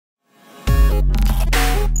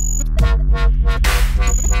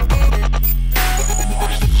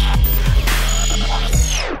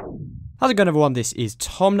How's it going, everyone? This is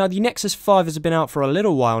Tom. Now, the Nexus 5 has been out for a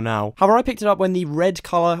little while now. However, I picked it up when the red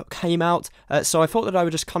colour came out, so I thought that I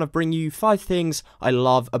would just kind of bring you 5 things I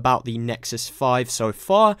love about the Nexus 5 so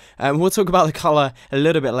far, and we'll talk about the colour a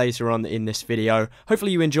little bit later on in this video.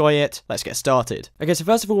 Hopefully you enjoy it. Let's get started. Okay, so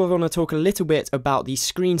first of all, I want to talk a little bit about the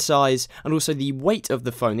screen size and also the weight of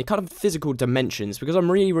the phone, the kind of physical dimensions, because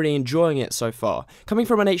I'm really enjoying it so far. Coming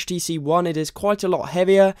from an HTC One, it is quite a lot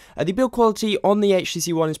heavier. The build quality on the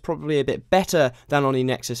HTC One is probably a bit better than on the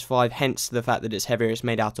Nexus 5, hence the fact that it's heavier. It's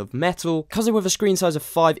made out of metal. Coupled with a screen size of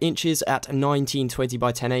 5 inches at 1920 by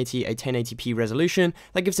 1080, a 1080p resolution,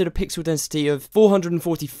 that gives it a pixel density of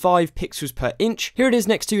 445 pixels per inch. Here it is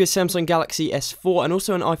next to a Samsung Galaxy S4 and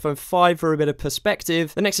also an iPhone 5 for a bit of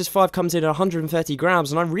perspective. The Nexus 5 comes in at 130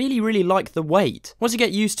 grams, and I really like the weight. Once you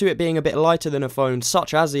get used to it being a bit lighter than a phone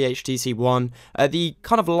such as the HTC One, the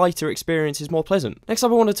kind of lighter experience is more pleasant. Next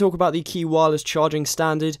up, I want to talk about the key wireless charging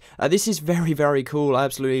standard. This is very cool. I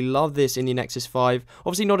absolutely love this in the Nexus 5.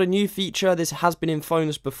 Obviously not a new feature, this has been in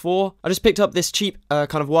phones before. I just picked up this cheap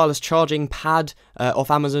kind of wireless charging pad off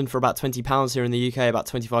Amazon for about £20 here in the UK, about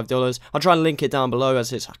 $25. I'll try and link it down below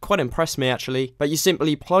as it's quite impressed me actually. But you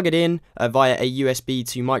simply plug it in via a USB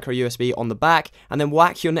to micro USB on the back, and then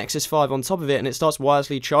whack your Nexus 5 on top of it and it starts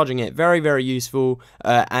wirelessly charging it. Very useful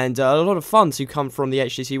and a lot of fun to come from the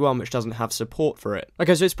HTC One, which doesn't have support for it.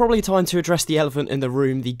 Okay, so it's probably time to address the elephant in the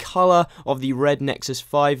room, the colour of the red Nexus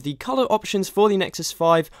 5. The color options for the Nexus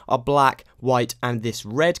 5 are black, white, and this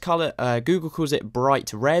red color. Google calls it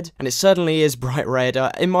bright red, and it certainly is bright red.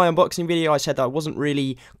 In my unboxing video, I said that I wasn't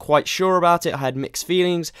really quite sure about it. I had mixed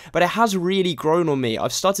feelings, but it has really grown on me.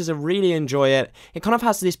 I've started to really enjoy it. It kind of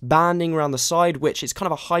has this banding around the side, which is kind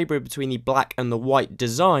of a hybrid between the black and the white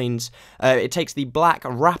designs. It takes the black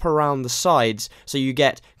wrap around the sides, so you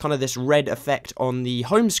get kind of this red effect on the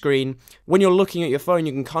home screen. When you're looking at your phone,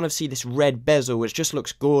 you can kind of see this red bezel, which just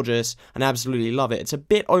looks gorgeous, and I absolutely love it. It's a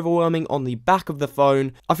bit overwhelming on the back of the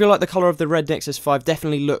phone. I feel like the color of the red Nexus 5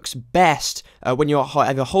 definitely looks best when you're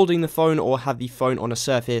either holding the phone or have the phone on a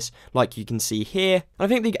surface like you can see here. And I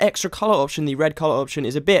think the extra color option, the red color option,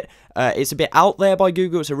 is a bit out there by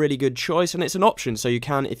Google. It's a really good choice, and it's an option, so you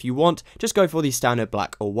can, if you want, just go for the standard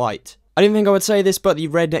black or white. I didn't think I would say this, but the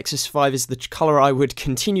red Nexus 5 is the colour I would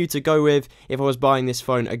continue to go with if I was buying this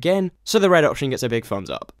phone again, so the red option gets a big thumbs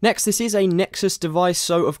up. Next, this is a Nexus device,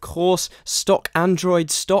 so of course, stock Android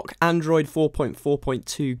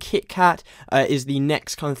 4.4.2 KitKat is the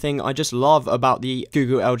next kind of thing I just love about the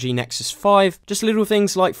Google LG Nexus 5. Just little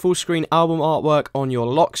things like full screen album artwork on your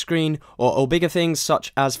lock screen, or bigger things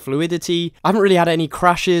such as fluidity. I haven't really had any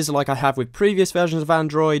crashes like I have with previous versions of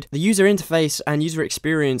Android. The user interface and user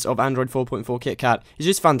experience of Android 4.4 KitKat is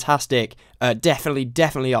just fantastic.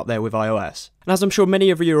 Definitely up there with iOS. And as I'm sure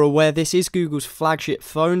many of you are aware, this is Google's flagship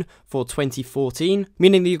phone for 2014,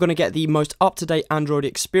 meaning that you're going to get the most up-to-date Android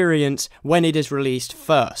experience when it is released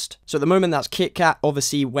first. So at the moment that's KitKat.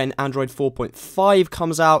 Obviously when Android 4.5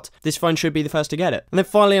 comes out, this phone should be the first to get it. And then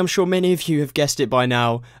finally, I'm sure many of you have guessed it by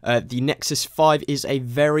now, the Nexus 5 is a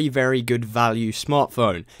very good value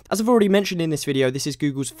smartphone. As I've already mentioned in this video, this is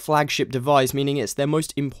Google's flagship device, meaning it's their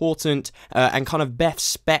most important and kind of best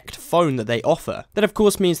spec'd phone that they offer. That of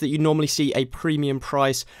course means that you normally see a premium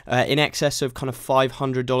price in excess of kind of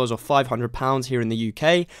 $500 or £500 here in the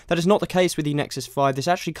UK. That is not the case with the Nexus 5. This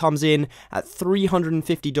actually comes in at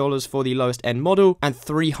 $350 for the lowest end model and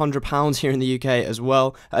 £300 here in the UK as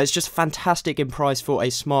well. It's just fantastic in price for a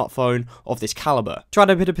smartphone of this caliber. To add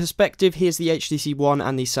a bit of perspective, here's the HTC One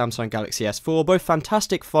and the Samsung Galaxy S4, both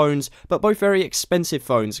fantastic phones, but both very expensive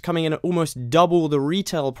phones, coming in at almost double the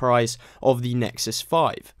retail price of the Nexus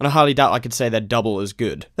 5. And I highly doubt I could say they're double as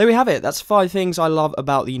good. There we have it. That's 5 things I love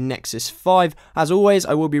about the Nexus 5. As always,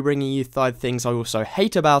 I will be bringing you 5 things I also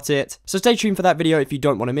hate about it, so stay tuned for that video if you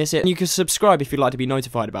don't want to miss it, and you can subscribe if you'd like to be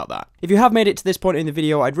notified about that. If you have made it to this point in the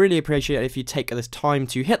video, I'd really appreciate it if you take the time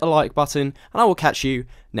to hit the like button, and I will catch you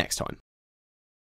next time.